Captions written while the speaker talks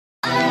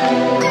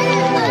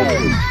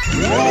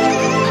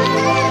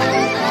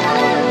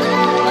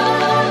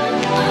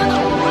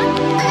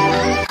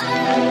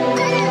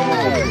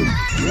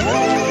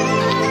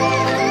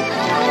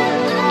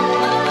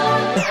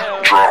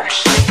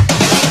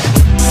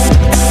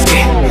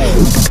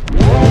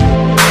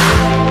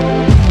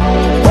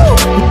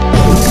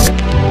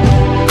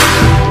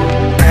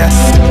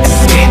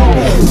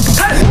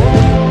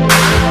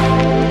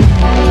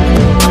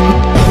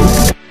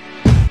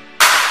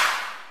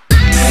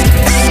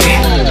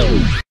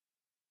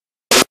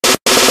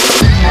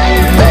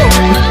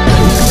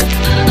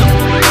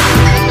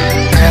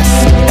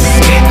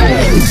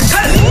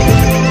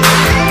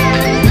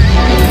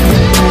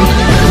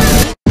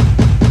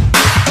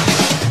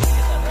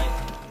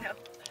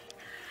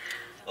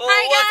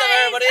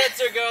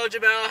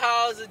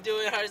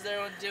How's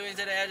everyone doing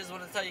today? I just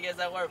want to tell you guys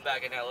that we're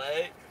back in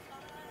LA.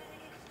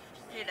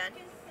 You're done?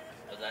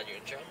 Was that your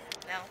intro?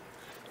 No.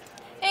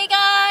 Hey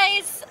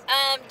guys!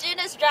 June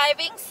is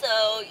driving,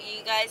 so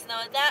you guys know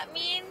what that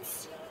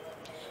means.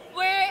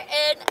 We're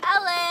in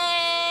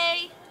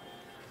LA!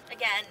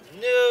 Again.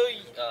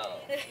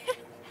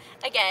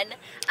 Again.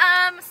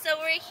 So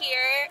we're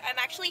here. I'm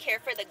actually here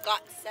for the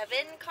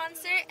Got7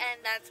 concert,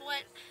 and that's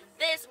what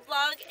this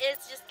vlog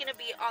is just gonna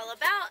be all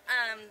about.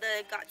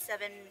 The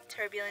Got7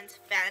 Turbulence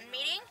Fan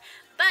Meeting.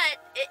 But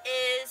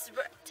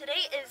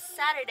today is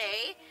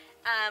Saturday.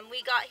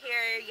 We got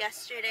here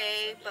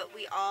yesterday, but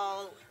we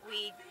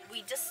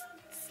just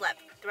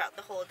slept throughout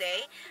the whole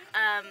day.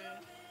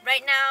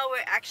 Right now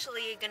we're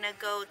actually gonna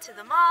go to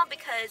the mall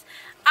because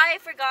I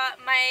forgot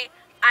my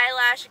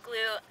eyelash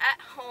glue at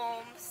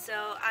home,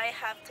 so I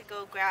have to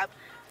go grab.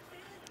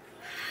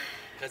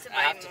 Because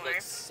I have to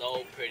look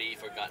so pretty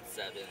for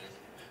Got7.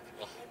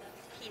 Oh.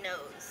 He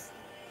knows.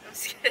 I'm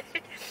just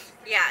kidding.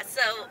 Yeah,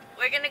 so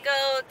we're gonna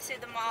go to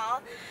the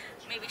mall,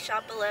 maybe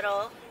shop a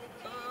little,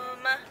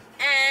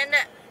 and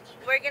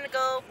we're gonna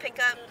go pick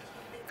up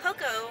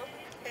Coco,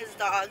 his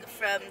dog,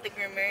 from the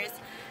groomers.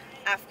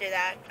 After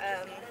that,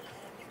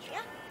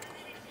 yeah.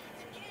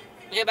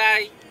 Yeah,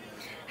 bye.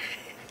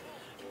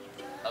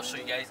 I'll show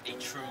you guys a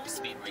true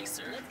speed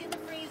racer. Let's get the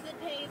phrase that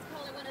pays.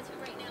 Caller 102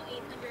 right now,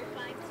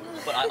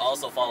 800-52. But I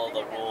also follow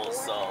the rules,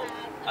 so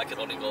I can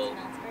only go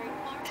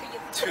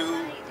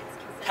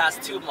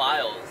past 2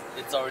 miles.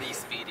 It's already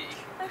speedy.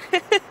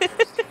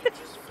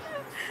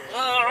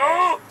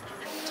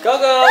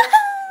 Go!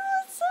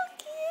 So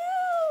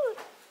cute!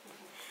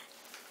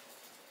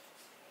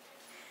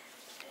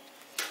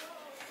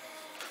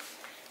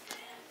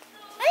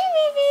 Hi,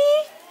 baby!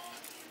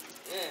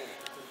 Yeah.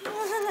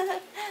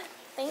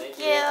 Thank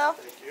you.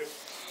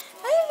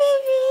 Hi,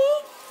 baby.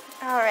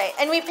 All right,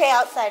 and we pay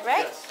outside,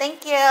 right? Yes.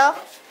 Thank you.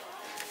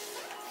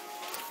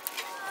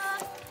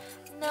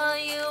 No,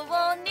 you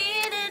won't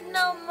need it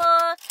no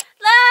more.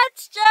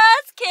 Let's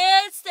just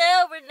kiss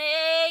till we're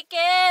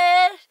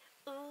naked.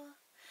 Ooh,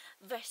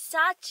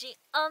 Versace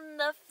on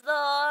the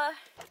floor.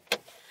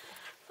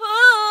 Ooh,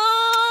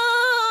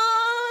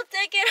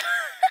 take it.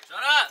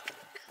 Shut up!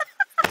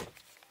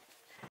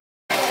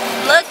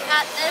 Look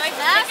at this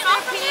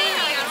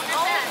masterpiece.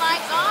 Oh my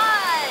god.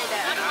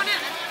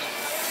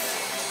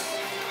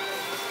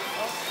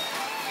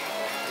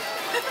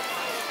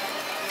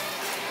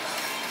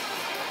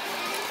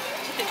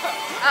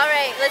 All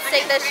right, let's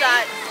take this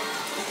shot.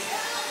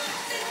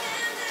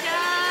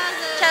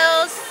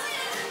 Toast.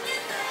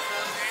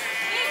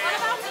 Hey, what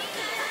about me?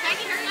 Can I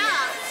get her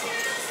now?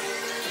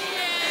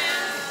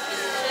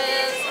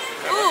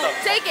 Ooh,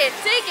 take it,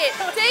 take it,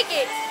 take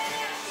it.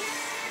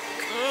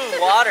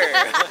 Water.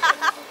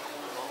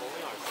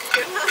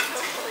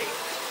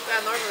 Yeah,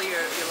 normally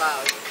you're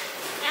loud.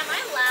 Am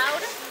I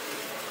loud?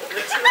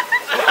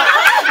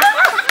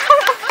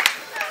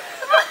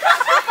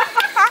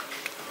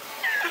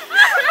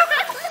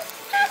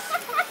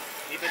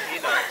 Even he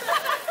knows.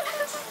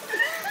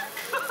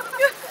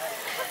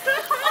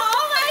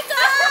 Oh my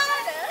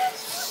god!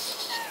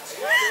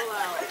 You're so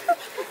loud.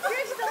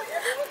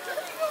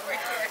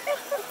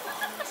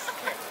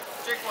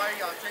 Drink water,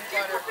 y'all. Drink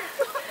water.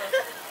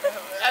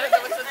 I don't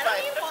know what's inside. I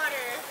don't need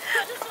water.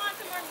 I just want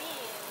some more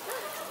meat.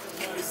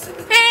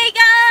 Hey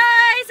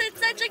guys, it's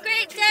such a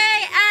great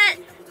day at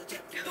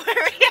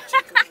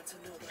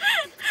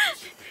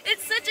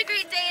it's such a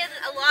great day in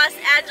Los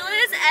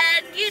Angeles,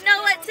 and you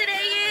know what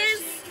today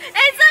is?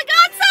 It's a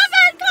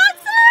Got7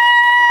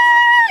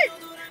 concert!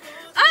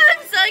 Oh,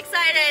 I'm so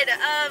excited.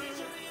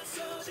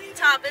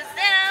 Top is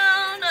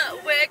down,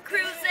 we're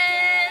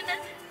cruising.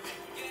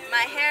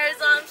 My hair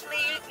is on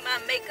fleek, my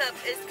makeup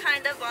is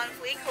kind of on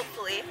fleek,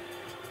 hopefully.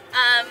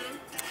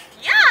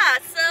 Yeah,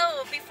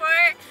 so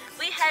before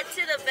we head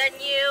to the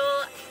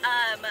venue,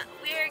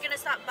 we're gonna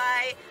stop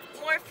by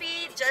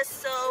Morphe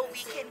just so we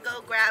can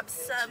go grab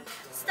some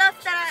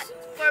stuff that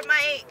for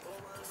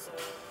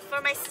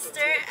my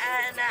sister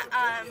and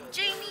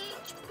Jamie.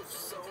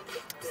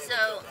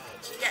 So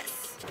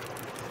yes,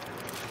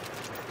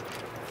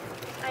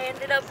 I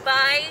ended up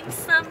buying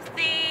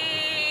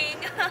something.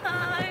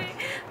 I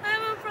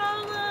have a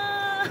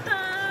problem.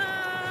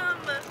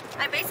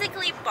 I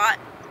basically bought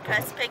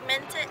press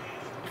pigmented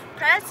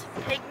press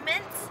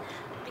pigments,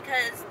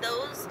 because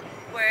those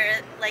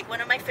were like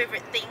one of my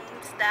favorite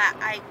things that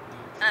I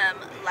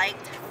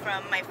liked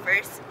from my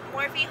first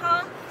Morphe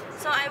haul.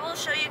 So I will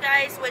show you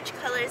guys which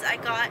colors I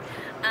got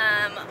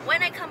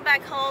when I come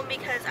back home,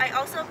 because I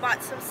also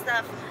bought some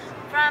stuff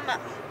from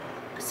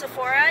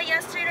Sephora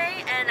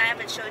yesterday and I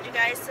haven't showed you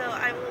guys, so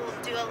I will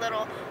do a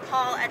little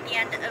haul at the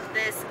end of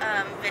this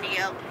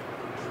video,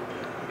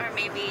 or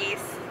maybe.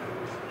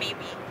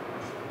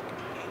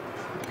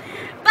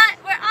 But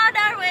we're on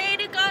our way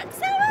to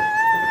Got7!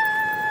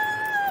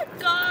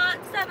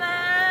 Got7!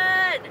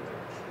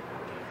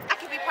 I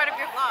can be part of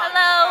your vlog.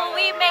 Hello,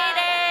 we made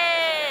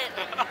it!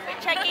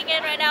 We're checking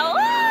in right now.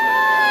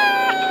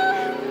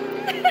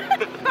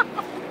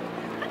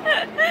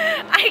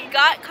 I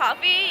got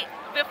coffee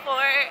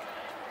before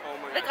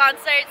the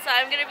concert, so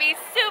I'm gonna be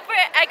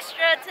super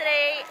extra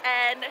today,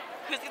 and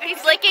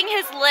he's licking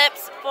his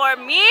lips for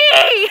me!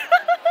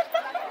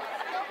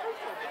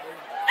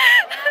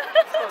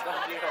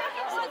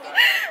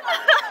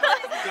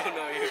 Don't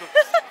know you.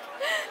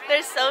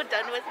 They're so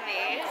done with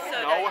me.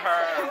 So Know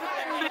her.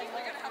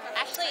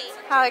 Actually,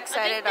 how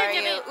excited are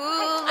you?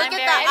 Ooh, look I'm at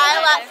very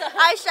that excited.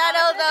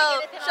 eyeshadow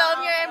though. Show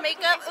them your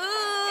makeup.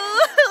 Ooh.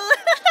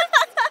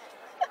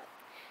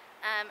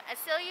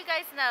 So you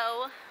guys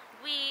know,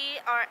 we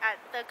are at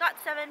the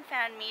Got7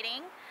 fan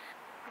meeting.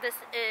 This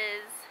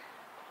is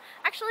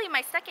actually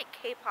my second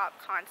K-pop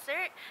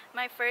concert.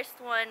 My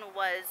first one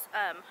was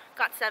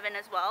Got7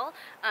 as well,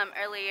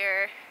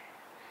 earlier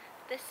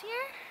this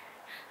year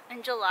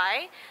in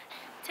July.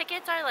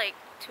 Tickets are like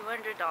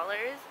 $200,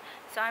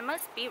 so I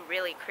must be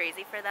really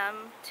crazy for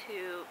them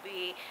to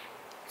be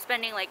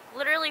spending like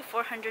literally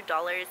 $400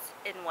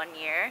 in 1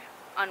 year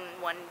on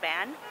one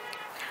band.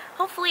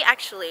 Hopefully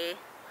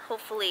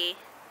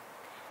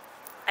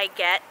I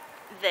get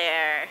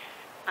their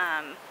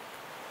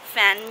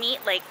fan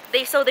meet, like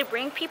they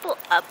bring people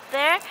up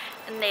there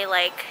and they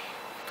like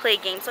play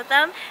games with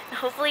them, and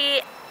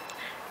hopefully,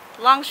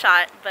 long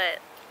shot, but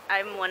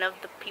I'm one of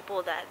the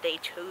people that they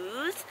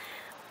choose.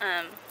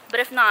 But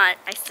if not,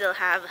 I still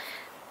have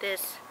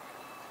this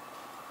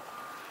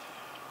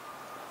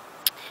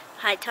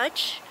high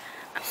touch.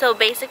 So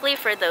basically,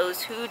 for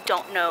those who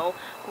don't know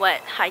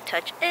what high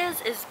touch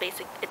is it's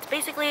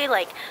basically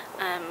like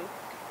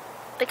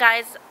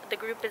the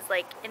group is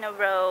like in a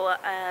row,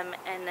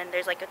 and then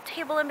there's like a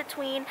table in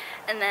between,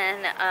 and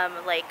then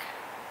like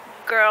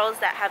girls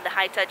that have the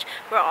high touch,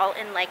 we're all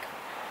in like,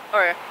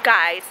 or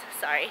guys,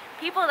 sorry,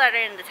 people that are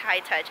in the high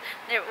touch,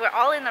 we're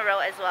all in the row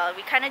as well.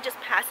 We kind of just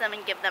pass them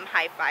and give them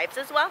high fives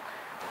as well.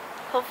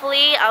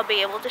 Hopefully I'll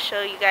be able to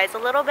show you guys a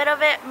little bit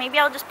of it. Maybe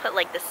I'll just put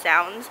like the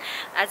sounds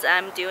as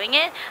I'm doing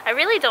it. I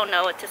really don't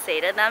know what to say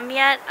to them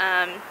yet.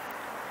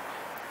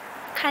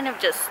 Kind of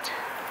just,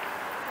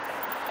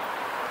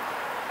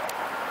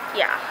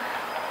 yeah.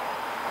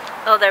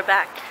 Oh, they're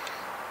back.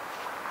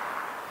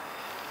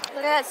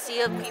 Look at that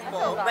sea of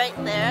people right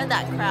there,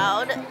 that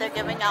crowd. They're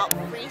giving out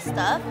free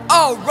stuff.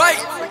 All right.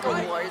 It's like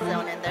a war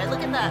zone in there.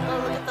 Look at that. Oh,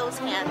 look at those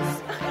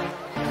hands.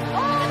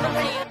 Oh,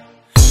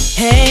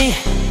 Hey,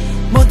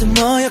 모두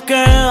모여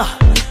girl.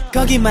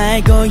 거기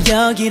말고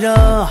여기로.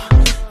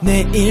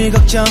 내일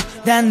걱정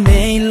난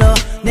내일로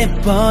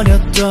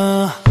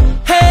내버려둬.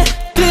 해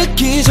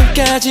뜨기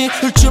전까지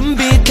울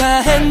준비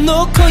다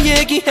해놓고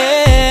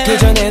얘기해. 그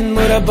전엔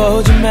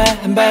물어보지 마.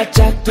 한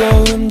발짝도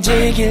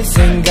움직일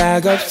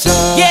생각 없어.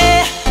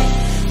 Yeah,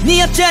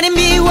 네 앞자리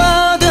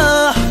미워도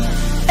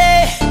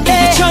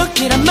이게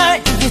척이란 말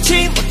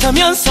이기지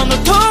못하면서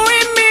너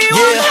도인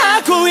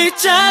미워하고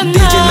있잖아.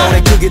 DJ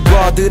노래 크게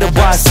더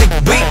들어봐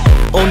sick beat.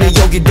 오늘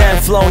여기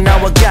dance flow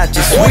나와 같이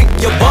sweet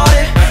your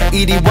body.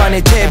 이리 와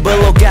내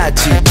테이블로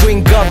같이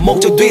drink up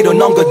목적 뒤로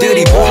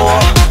넘겨드리고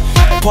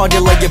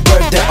party like your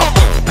birthday.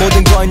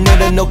 모든 걸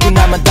내려놓고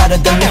나만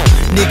따라다녀.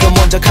 네가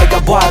먼저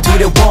갈까봐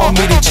두려워.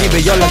 미리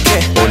집에 연락해.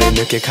 오늘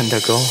늦게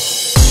간다고.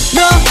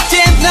 너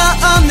땐 너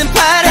없는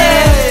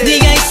party.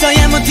 네가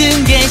있어야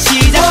모든 게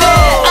시작돼.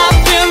 I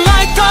feel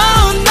like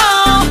oh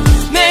no.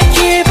 내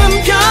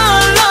기분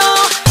별로.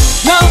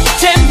 너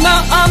땐 너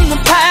없는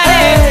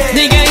party.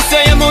 네가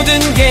있어야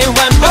모든 게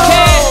완벽해.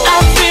 I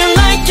feel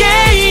like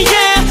yeah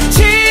yeah.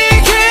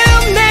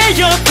 지금 내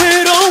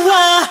옆으로 와.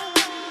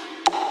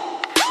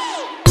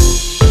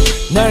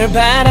 널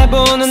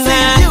바라보는 나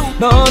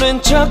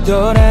모른 척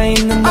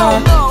돌아있는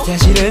너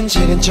사실은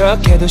싫은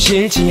척해도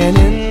싫지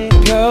않은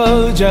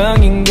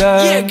표정인걸.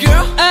 Yeah,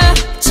 girl.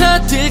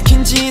 저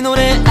들킨 지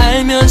노래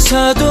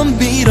알면서도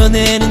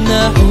밀어내는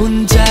너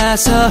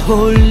혼자서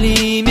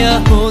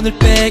홀리며 오늘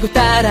빼고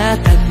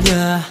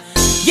따라다녀.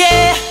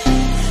 Yeah,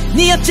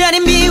 네 앞자리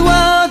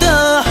미워도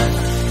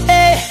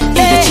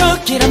이게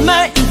척이란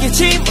말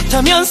이기지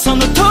못하면서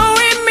너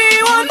도인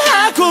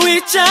미워하고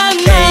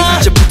있잖아. Hey,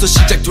 이제부터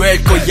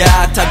시작될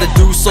거야. 다들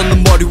두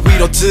손은 머리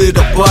위로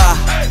들어봐.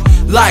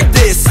 Like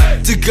this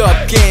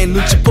뜨겁게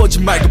눈치 보지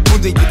말고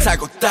분위기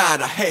타고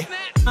따라해.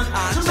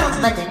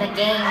 만드는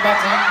게임 다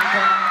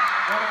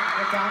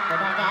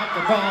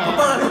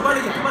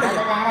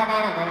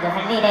빠르게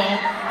할 일에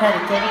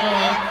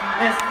허리케리에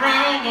Let's play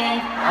a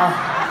game.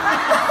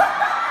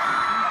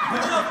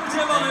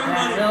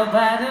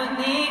 봐도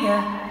네가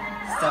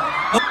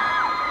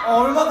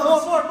얼마나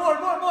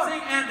more.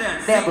 Sing and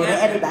dance. 내 노래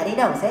everybody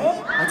knows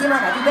it.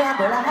 하지만 아직 왜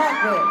몰라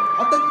하고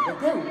어떤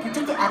이벤트 웃긴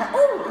줄지 알아. 오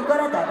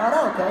이거라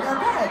단어로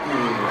변형하기.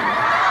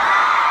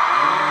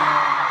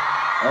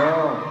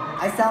 Oh,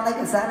 I sound like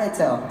a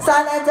senator.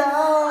 Senator.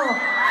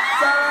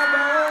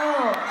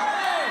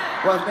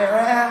 Was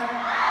there?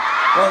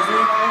 Was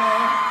it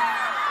there?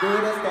 Do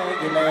the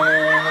stanky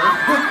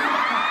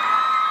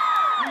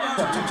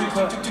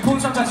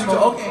폰상까지죠.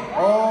 오케이.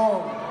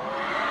 오.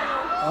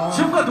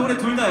 춤과 노래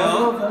둘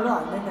다요. 별로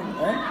안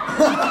됐는데?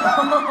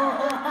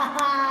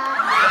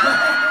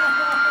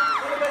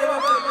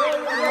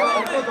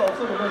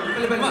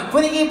 없어도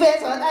분위기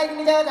빼서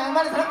아이들이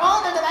장만의 사람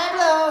오늘도 날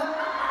불러.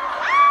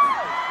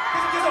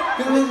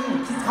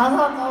 계속 가사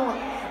나오고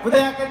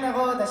무대가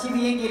끝나고 다시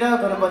비행기로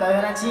그런보다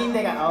편한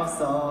침대가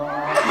없어.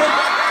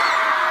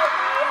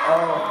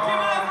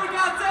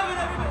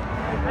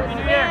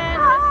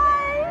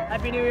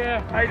 Happy New Year.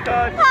 Hi,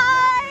 Todd.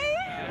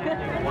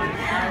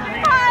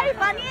 Hi,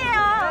 funny예요.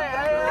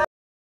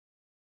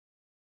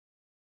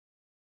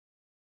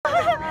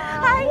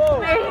 Hi,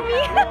 baby.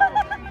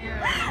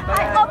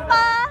 Hi,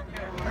 Oppa.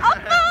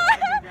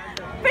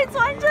 Prince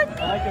Wanjun.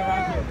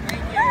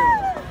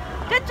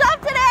 Good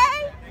job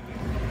today.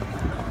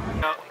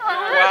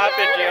 What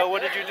happened, Gio?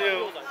 What did you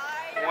do?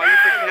 Why are you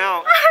freaking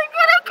out? I'm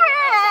gonna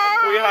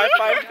cry. We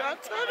high-fived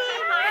Got7.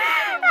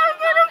 I'm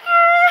gonna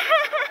cry.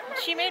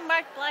 She made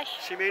Mark blush.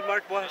 She made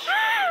Mark blush.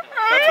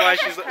 That's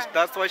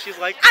why she's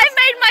like this. I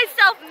made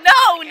myself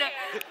known.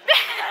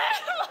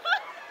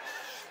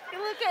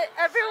 Look at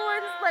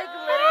everyone's like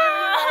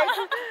literally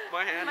like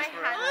My hand is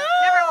red.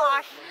 Never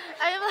washed.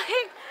 I'm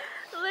like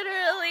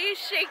literally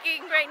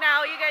shaking right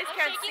now. You guys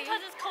can't see.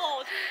 Because it's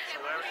cold.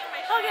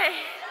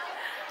 Okay,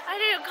 I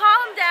need to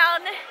calm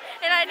down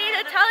and I need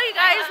to tell you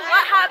guys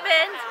what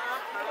happened.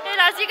 And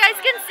as you guys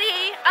can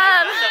see,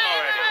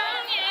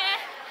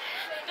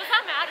 Does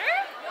that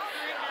matter?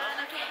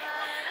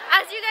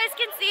 as you guys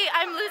can see,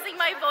 I'm losing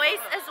my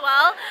voice as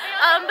well.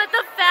 But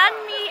the fan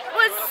meet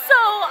was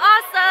so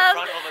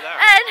awesome.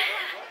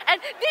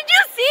 And did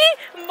you see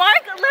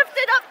Mark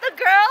lifted up the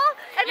girl?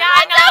 And Yeah,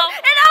 I know.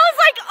 And I was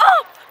like,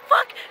 oh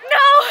fuck,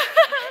 no.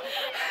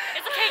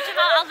 It's okay,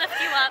 Jamal. I'll lift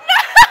you up.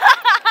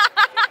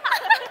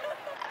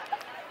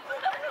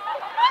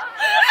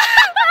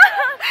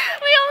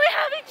 We only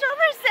have each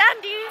other,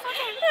 Sandy.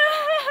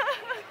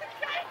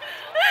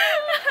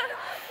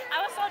 I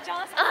was so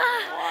jealous.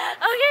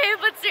 Okay,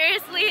 but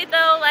seriously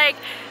though, like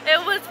it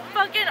was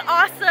fucking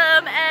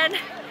awesome, and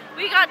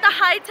we got the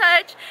high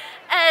touch,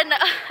 and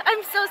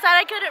I'm so sad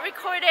I couldn't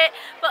record it,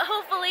 but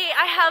hopefully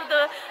I have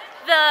the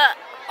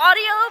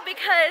audio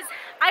because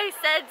I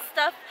said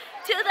stuff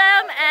to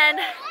them,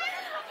 and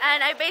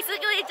I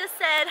basically just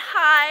said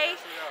hi,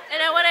 and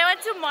then when I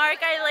went to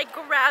Mark, I like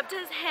grabbed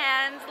his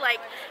hands,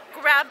 like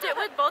grabbed it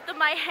with both of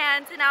my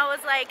hands, and I was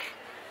like,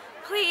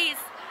 please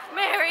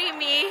marry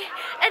me.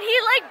 And he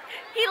like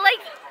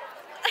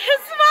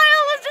his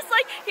smile was just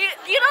like,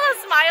 you know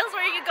those smiles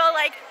where you go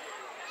like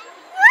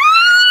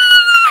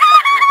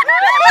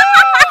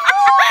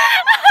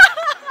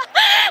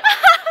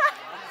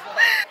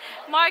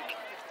Mark,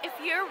 if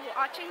you're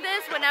watching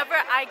this, whenever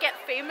I get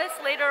famous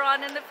later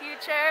on in the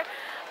future,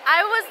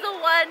 I was the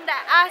one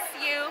that asked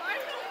you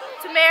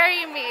to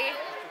marry me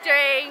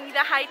during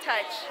the high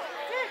touch.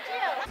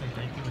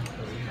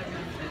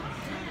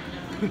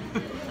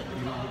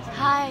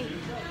 Hi.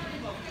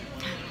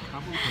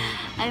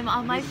 I'm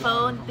on my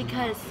phone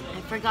because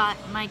I forgot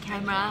my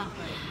camera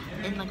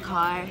in the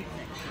car.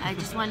 I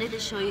just wanted to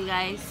show you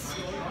guys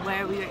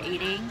where we were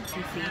eating.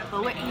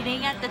 But we're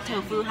eating at the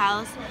tofu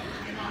house.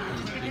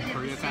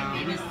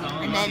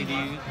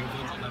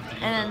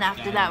 And then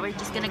after that, we're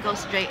just gonna go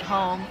straight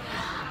home.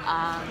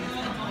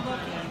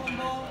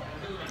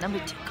 Number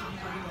 2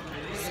 combo,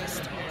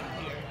 sister.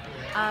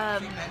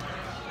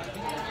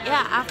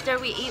 Yeah, after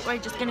we eat, we're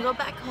just gonna go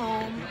back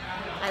home.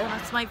 I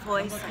lost my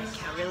voice. I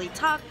can't really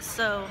talk,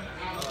 so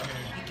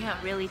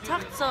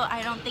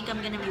I don't think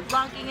I'm gonna be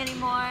vlogging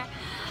anymore.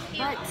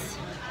 But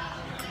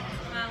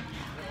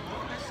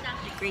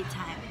a great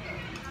time.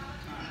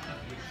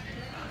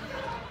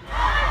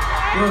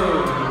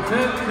 둘, 셋,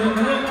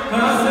 넷,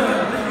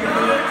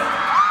 갓7.